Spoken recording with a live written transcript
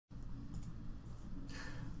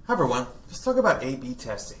Hi everyone, let's talk about A/B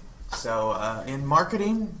testing. In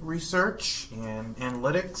marketing, research, and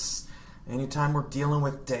analytics, anytime we're dealing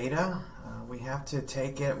with data, we have to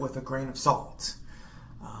take it with a grain of salt.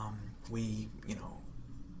 We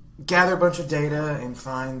gather a bunch of data and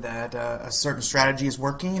find that a certain strategy is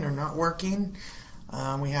working or not working.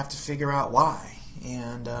 We have to figure out why.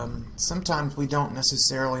 And sometimes we don't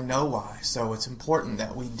necessarily know why, so it's important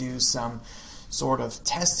that we do some sort of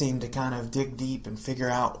testing to kind of dig deep and figure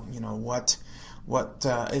out, what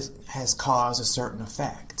has caused a certain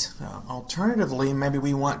effect. Alternatively, maybe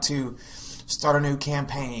we want to start a new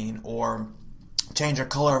campaign or change the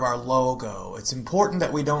color of our logo. It's important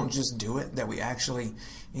that we don't just do it, that we actually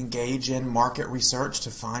engage in market research to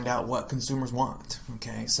find out what consumers want.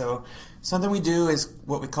 Okay, so something we do is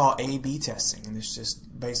what we call A/B testing, and it's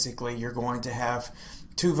just basically you're going to have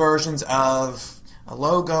two versions of a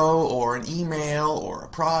logo or an email or a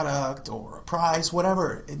product or a price,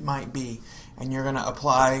 whatever it might be, and you're going to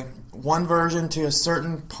apply one version to a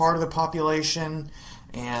certain part of the population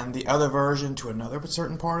and the other version to another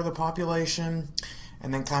certain part of the population,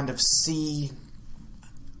 and then kind of see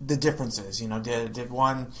the differences. Did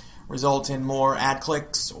one result in more ad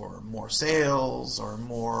clicks or more sales or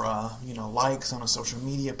more likes on a social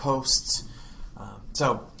media post?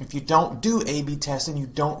 So if you don't do A/B testing, you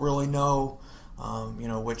don't really know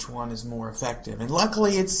which one is more effective. And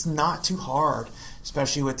luckily, it's not too hard,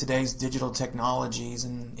 especially with today's digital technologies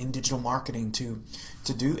and in digital marketing,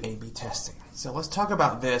 to do A/B testing. So let's talk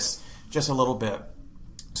about this just a little bit,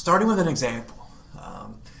 starting with an example. A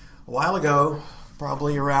while ago,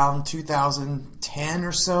 probably around 2010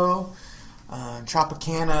 or so,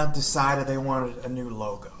 Tropicana decided they wanted a new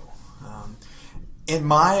logo. In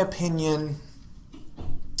my opinion,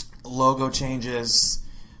 logo changes,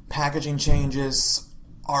 packaging changes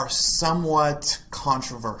are somewhat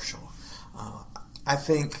controversial. I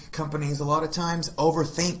think companies a lot of times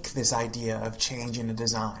overthink this idea of changing a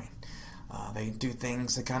design. They do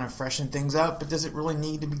things to kind of freshen things up, but does it really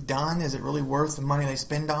need to be done? Is it really worth the money they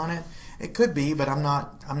spend on it? It could be, but I'm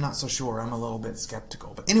not so sure. I'm a little bit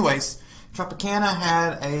skeptical. But anyways, Tropicana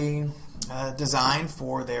had a design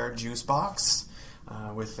for their juice box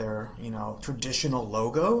with their traditional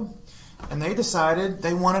logo, and they decided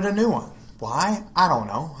they wanted a new one. Why? I don't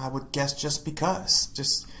know. I would guess just because.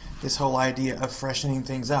 Just this whole idea of freshening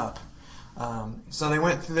things up. So they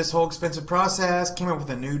went through this whole expensive process, came up with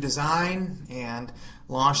a new design, and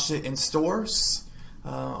launched it in stores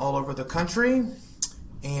all over the country.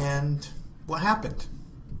 And what happened?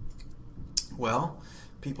 Well,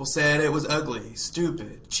 people said it was ugly,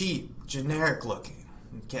 stupid, cheap, generic looking.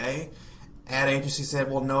 Okay? Ad agency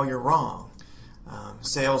said, well, no, you're wrong.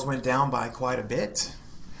 Sales went down by quite a bit.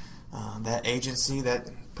 That agency that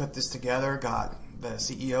put this together the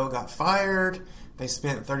CEO got fired. They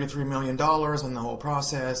spent $33 million on the whole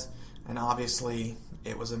process, and obviously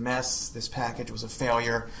it was a mess. This package was a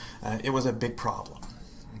failure. It was a big problem.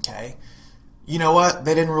 Okay? You know what?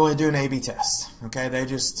 They didn't really do an A/B test. Okay? They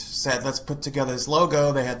just said, let's put together this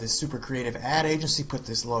logo. They had this super creative ad agency put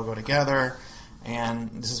this logo together,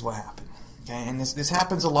 and this is what happened. Okay? And this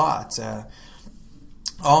happens a lot.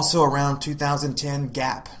 Also around 2010,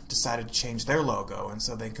 Gap decided to change their logo, and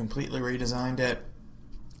so they completely redesigned it.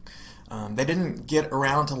 They didn't get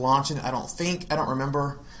around to launching it, I don't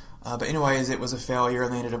remember. But anyways, it was a failure,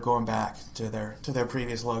 and they ended up going back to their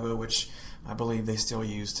previous logo, which I believe they still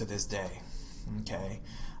use to this day. Okay,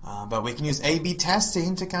 but we can use A/B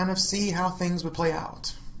testing to kind of see how things would play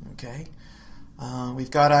out. Okay,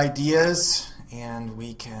 we've got ideas, and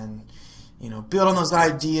we can build on those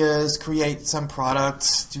ideas, create some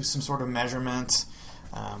products, do some sort of measurement.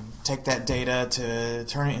 Take that data to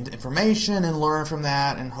turn it into information and learn from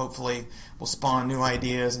that, and hopefully we'll spawn new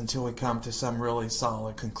ideas until we come to some really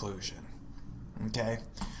solid conclusion. Okay?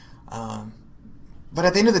 But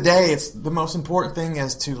at the end of the day, it's the most important thing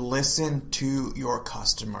is to listen to your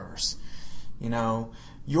customers.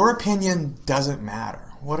 Your opinion doesn't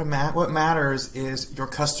matter. What matters is your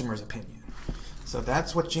customer's opinion. So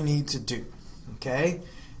that's what you need to do. Okay?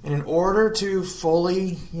 And in order to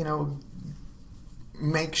fully,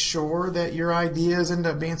 make sure that your ideas end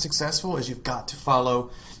up being successful, is you've got to follow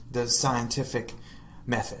the scientific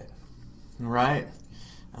method, right?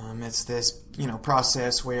 It's this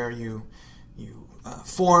process where you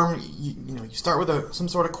form you start with some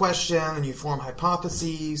sort of question, and you form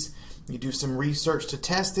hypotheses. You do some research to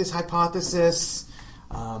test this hypothesis.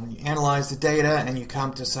 You analyze the data, and you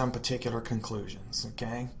come to some particular conclusions.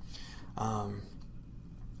 Okay.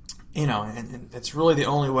 And it's really the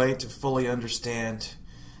only way to fully understand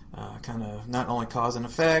kind of not only cause and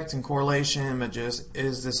effect and correlation, but just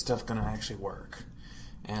is this stuff going to actually work?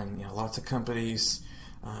 and lots of companies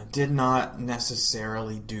did not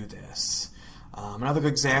necessarily do this. Another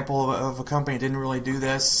good example of a company that didn't really do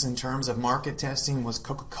this in terms of market testing was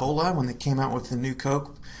Coca-Cola. When they came out with the new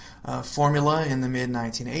Coke formula in the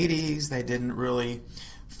mid-1980s, they didn't really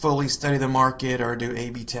fully study the market or do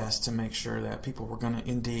A/B tests to make sure that people were going to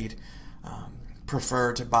indeed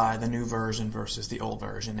prefer to buy the new version versus the old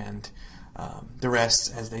version, and the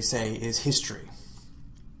rest, as they say, is history.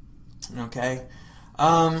 Okay,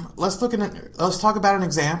 let's talk about an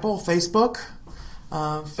example. Facebook.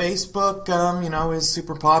 Facebook, is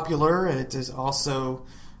super popular. It is also,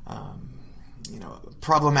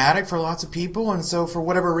 problematic for lots of people, and so for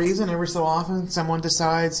whatever reason, every so often, someone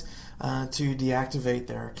decides to deactivate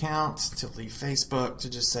their account, to leave Facebook, to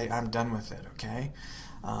just say, I'm done with it, okay?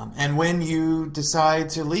 And when you decide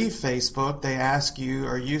to leave Facebook, they ask you,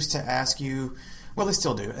 or used to ask you, well, they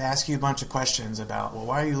still do, ask you a bunch of questions about, well,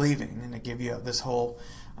 why are you leaving? And they give you this whole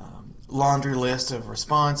laundry list of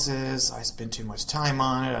responses. I spend too much time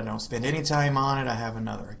on it. I don't spend any time on it. I have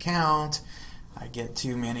another account. I get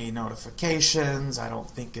too many notifications. I don't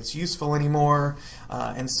think it's useful anymore,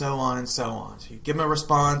 and so on and so on. So you give them a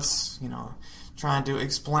response, trying to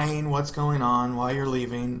explain what's going on, why you're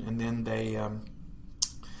leaving, and then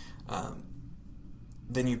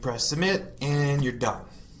then you press submit, and you're done.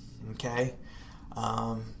 Okay.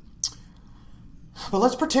 But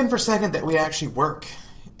let's pretend for a second that we actually work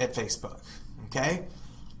at Facebook. Okay.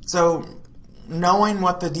 So knowing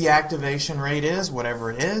what the deactivation rate is, whatever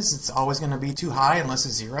it is, it's always going to be too high unless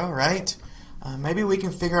it's zero, right? Maybe we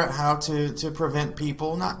can figure out how to prevent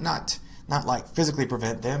people, not like physically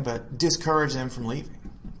prevent them, but discourage them from leaving.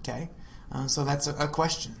 Okay, so that's a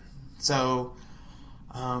question. So,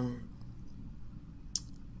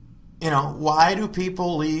 why do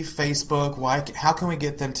people leave Facebook? How can we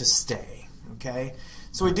get them to stay? Okay.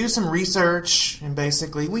 So we do some research, and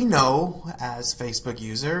basically we know as Facebook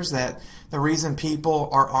users that the reason people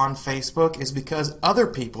are on Facebook is because other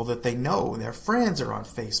people that they know, their friends, are on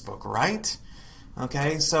Facebook, right?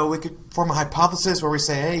 Okay, so we could form a hypothesis where we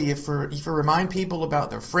say, hey, if you remind people about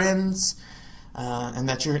their friends and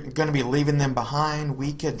that you're going to be leaving them behind,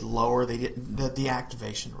 we could lower the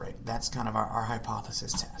deactivation rate. That's kind of our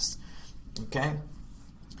hypothesis test. Okay?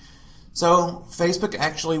 So Facebook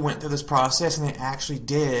actually went through this process, and they actually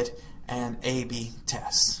did an A/B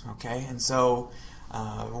test. Okay, and so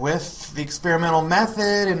with the experimental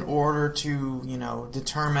method, in order to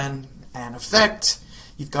determine an effect,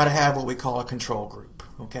 you've got to have what we call a control group.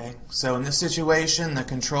 Okay, so in this situation, the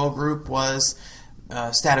control group was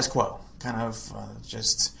status quo. Kind of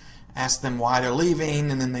just ask them why they're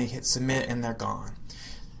leaving, and then they hit submit, and they're gone.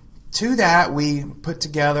 To that, we put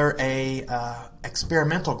together a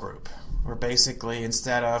experimental group, where basically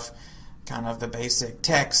instead of kind of the basic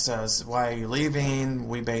text as why are you leaving,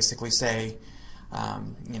 we basically say,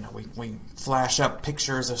 we flash up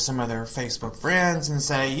pictures of some of their Facebook friends and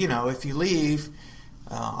say, if you leave,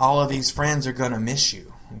 all of these friends are going to miss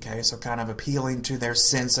you. Okay, so kind of appealing to their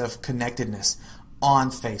sense of connectedness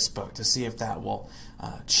on Facebook to see if that will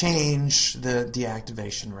change the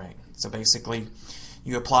deactivation rate. So basically,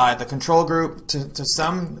 you apply the control group to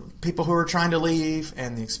some people who are trying to leave,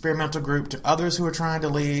 and the experimental group to others who are trying to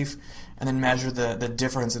leave, and then measure the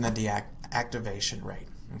difference in the deactivation rate.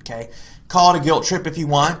 Okay, call it a guilt trip if you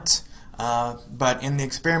want, but in the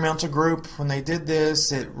experimental group, when they did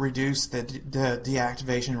this, it reduced the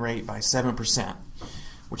deactivation rate by 7%,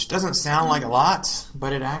 which doesn't sound like a lot,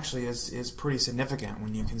 but it actually is pretty significant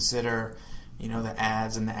when you consider, the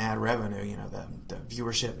ads and the ad revenue. The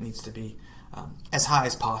viewership needs to be as high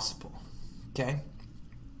as possible. Okay.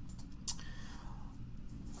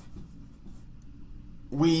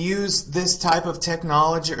 We use this type of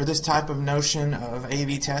technology, or this type of notion of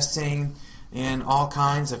A/B testing, in all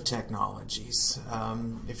kinds of technologies.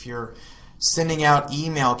 If you're sending out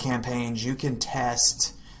email campaigns, you can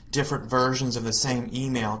test different versions of the same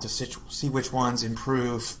email to see which ones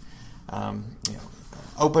improve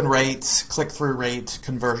open rates, click-through rates,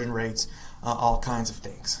 conversion rates, all kinds of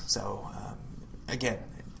things. So again,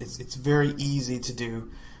 it's very easy to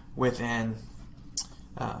do within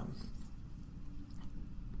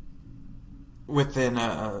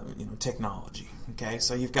technology. Okay,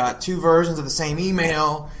 so you've got two versions of the same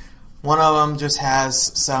email. One of them just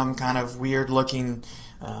has some kind of weird-looking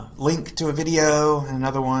link to a video, and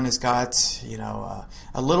another one has got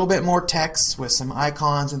a little bit more text with some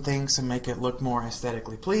icons and things to make it look more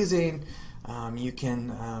aesthetically pleasing. You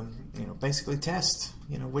can basically test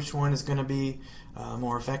which one is going to be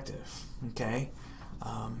more effective. Okay,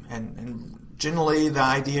 and generally the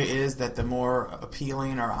idea is that the more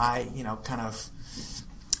appealing, or kind of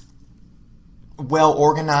well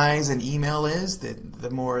organized an email is, the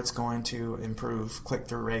more it's going to improve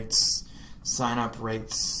click-through rates, sign-up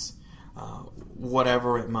rates,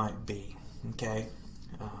 whatever it might be. Okay,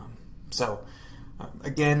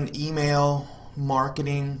 again, email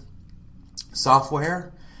marketing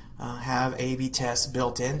software have A/B tests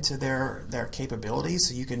built into their capabilities,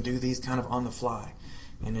 so you can do these kind of on the fly,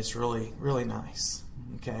 and it's really nice.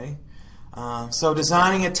 Okay. So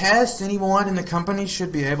designing a test, anyone in the company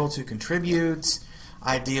should be able to contribute.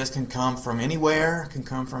 Ideas can come from anywhere. It can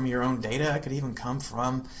come from your own data. It could even come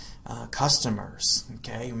from customers.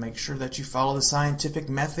 Okay, make sure that you follow the scientific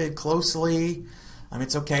method closely.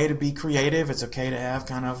 It's okay to be creative. It's okay to have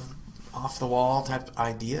kind of off-the-wall type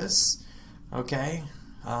ideas. Okay,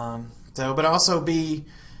 but also be,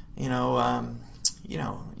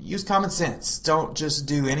 use common sense. Don't just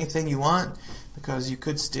do anything you want, because you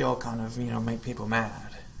could still kind of, make people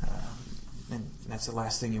mad. And that's the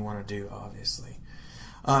last thing you want to do, obviously.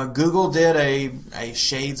 Google did a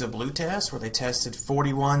shades of blue test where they tested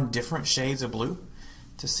 41 different shades of blue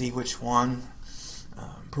to see which one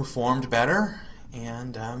performed better,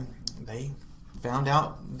 and they found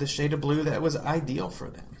out the shade of blue that was ideal for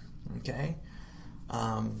them. Okay?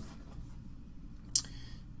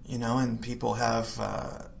 And people have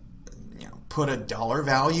put a dollar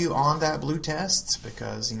value on that blue test,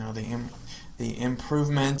 because the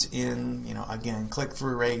improvement in again,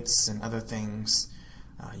 click-through rates and other things,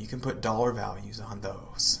 you can put dollar values on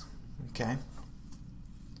those. Okay.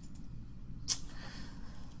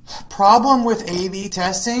 Problem with A/B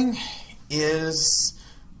testing is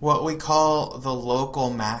what we call the local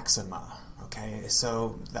maxima. Okay,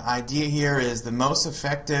 so the idea here is the most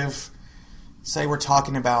effective. Say we're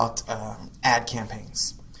talking about ad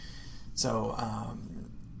campaigns. So,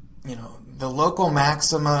 the local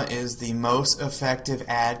maxima is the most effective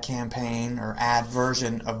ad campaign or ad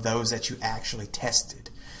version of those that you actually tested.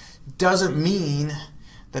 Doesn't mean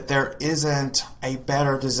that there isn't a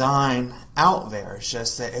better design out there. It's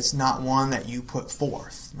just that it's not one that you put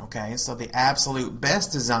forth. Okay, so the absolute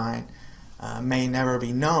best design may never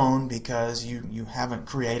be known, because you haven't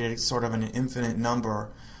created sort of an infinite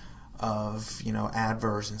number of ad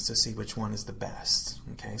versions to see which one is the best.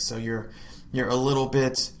 Okay, so you're a little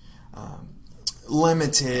bit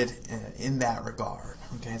limited in that regard.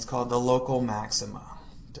 Okay, it's called the local maxima,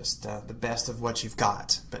 just the best of what you've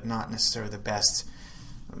got, but not necessarily the best,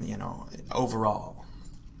 overall.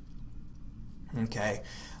 Okay,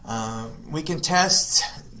 we can test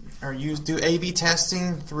or do A/B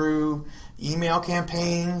testing through email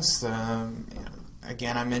campaigns.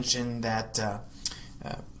 Again, I mentioned that.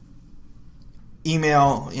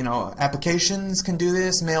 Email, applications can do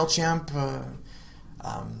this. MailChimp,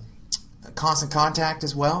 Constant Contact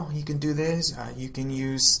as well. You can do this. You can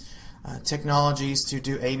use technologies to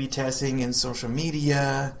do A/B testing in social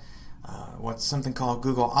media. What's something called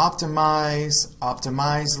Google Optimize,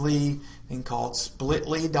 Optimizely, thing called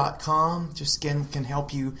Splitly.com. Just can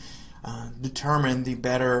help you determine the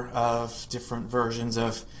better of different versions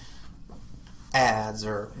of ads,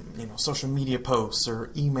 or social media posts, or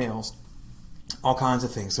emails. All kinds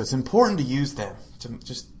of things. So it's important to use them to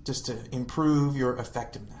just to improve your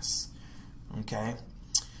effectiveness. Okay.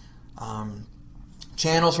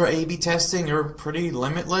 Channels for A/B testing are pretty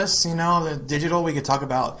limitless. The digital, we could talk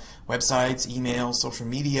about websites, emails, social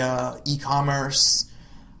media, e-commerce,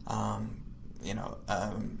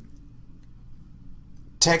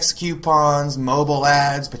 text coupons, mobile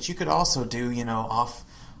ads. But you could also do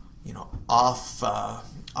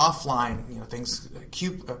offline, things,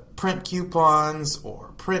 print coupons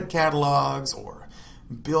or print catalogs or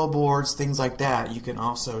billboards, things like that. You can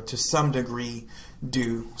also, to some degree,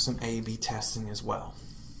 do some A/B testing as well.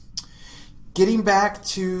 Getting back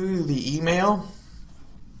to the email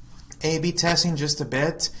A/B testing just a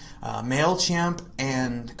bit, MailChimp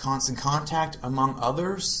and Constant Contact, among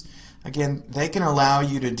others, again, they can allow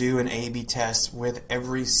you to do an A/B test with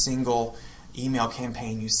every single email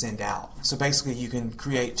campaign you send out. So basically you can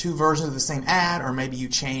create two versions of the same ad, or maybe you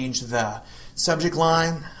change the subject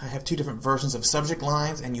line. I have two different versions of subject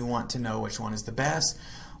lines, and you want to know which one is the best.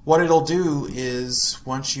 What it'll do is,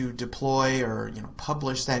 once you deploy or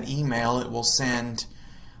publish that email, it will send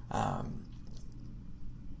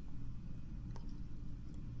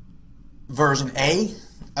version A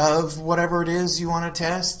of whatever it is you want to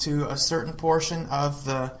test to a certain portion of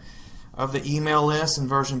the email list, and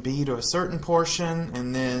version B to a certain portion,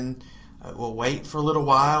 and then we'll wait for a little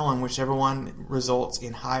while, and whichever one results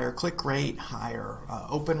in higher click rate, higher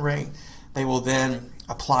open rate, they will then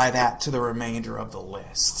apply that to the remainder of the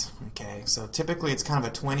list. Okay, so typically it's kind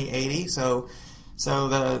of a 20-80. So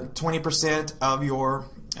the 20% of your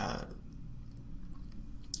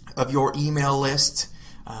of your email list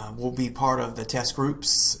will be part of the test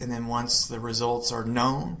groups, and then once the results are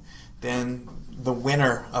known, then the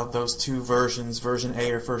winner of those two versions, version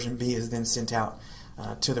A or version B, is then sent out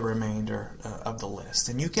to the remainder of the list.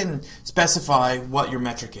 And you can specify what your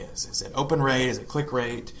metric is. Is it open rate? Is it click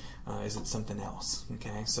rate? Is it something else?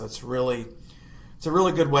 Okay, so it's a really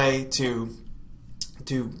good way to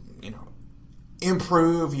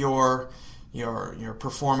improve your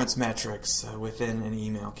performance metrics within an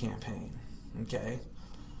email campaign. Okay.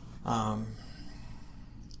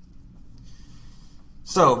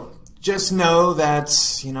 So just know that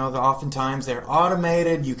that oftentimes they're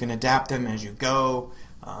automated. You can adapt them as you go,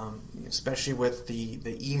 especially with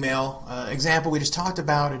the email example we just talked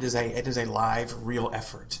about. It is a live, real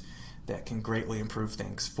effort that can greatly improve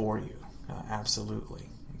things for you. Absolutely.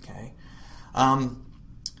 Okay.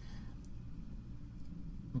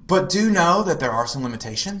 But do know that there are some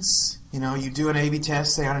limitations. You do an A/B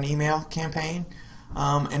test, say on an email campaign,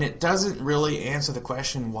 and it doesn't really answer the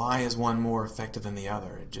question, why is one more effective than the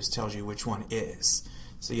other? It just tells you which one is.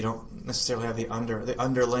 So you don't necessarily have the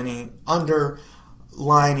underlining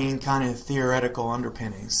kind of theoretical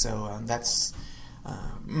underpinnings. So that's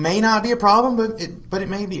may not be a problem, but it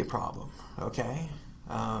may be a problem. Okay.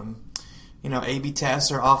 A/B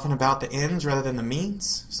tests are often about the ends rather than the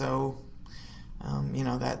means. So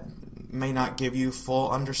that may not give you full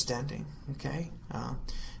understanding. Okay.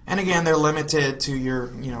 And again, they're limited to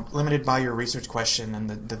limited by your research question and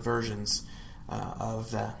the versions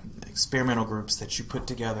of the experimental groups that you put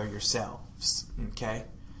together yourselves. Okay.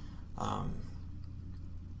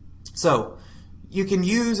 So you can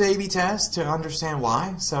use A/B tests to understand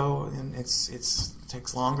why. So it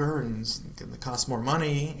takes longer, and it costs more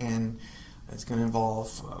money, and it's going to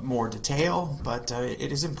involve more detail. But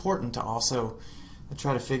it is important to also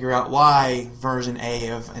try to figure out why version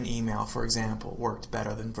A of an email, for example, worked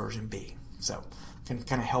better than version B. So it can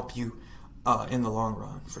kind of help you in the long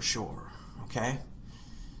run, for sure. Okay.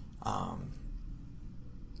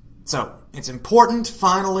 So it's important,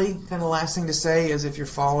 finally, kind of last thing to say is, if you're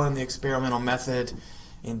following the experimental method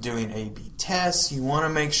in doing A/B tests, you want to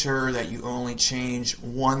make sure that you only change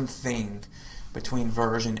one thing between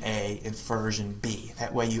version A and version B.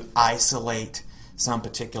 That way you isolate some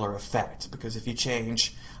particular effect, because if you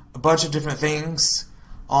change a bunch of different things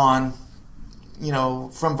on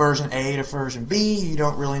from version A to version B, you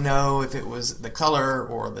don't really know if it was the color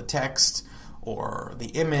or the text or the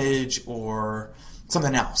image or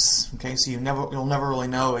something else. Okay, so you'll never really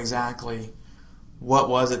know exactly what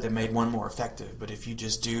was it that made one more effective. But if you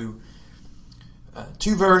just do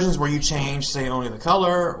two versions where you change, say, only the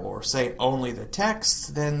color or say only the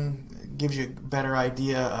text, then it gives you a better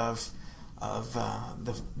idea of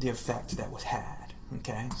the effect that was had.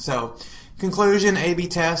 Okay, so conclusion: A/B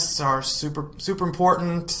tests are super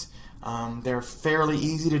important. They're fairly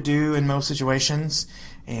easy to do in most situations,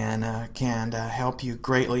 and can help you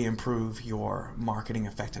greatly improve your marketing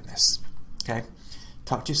effectiveness. Okay,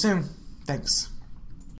 talk to you soon. Thanks.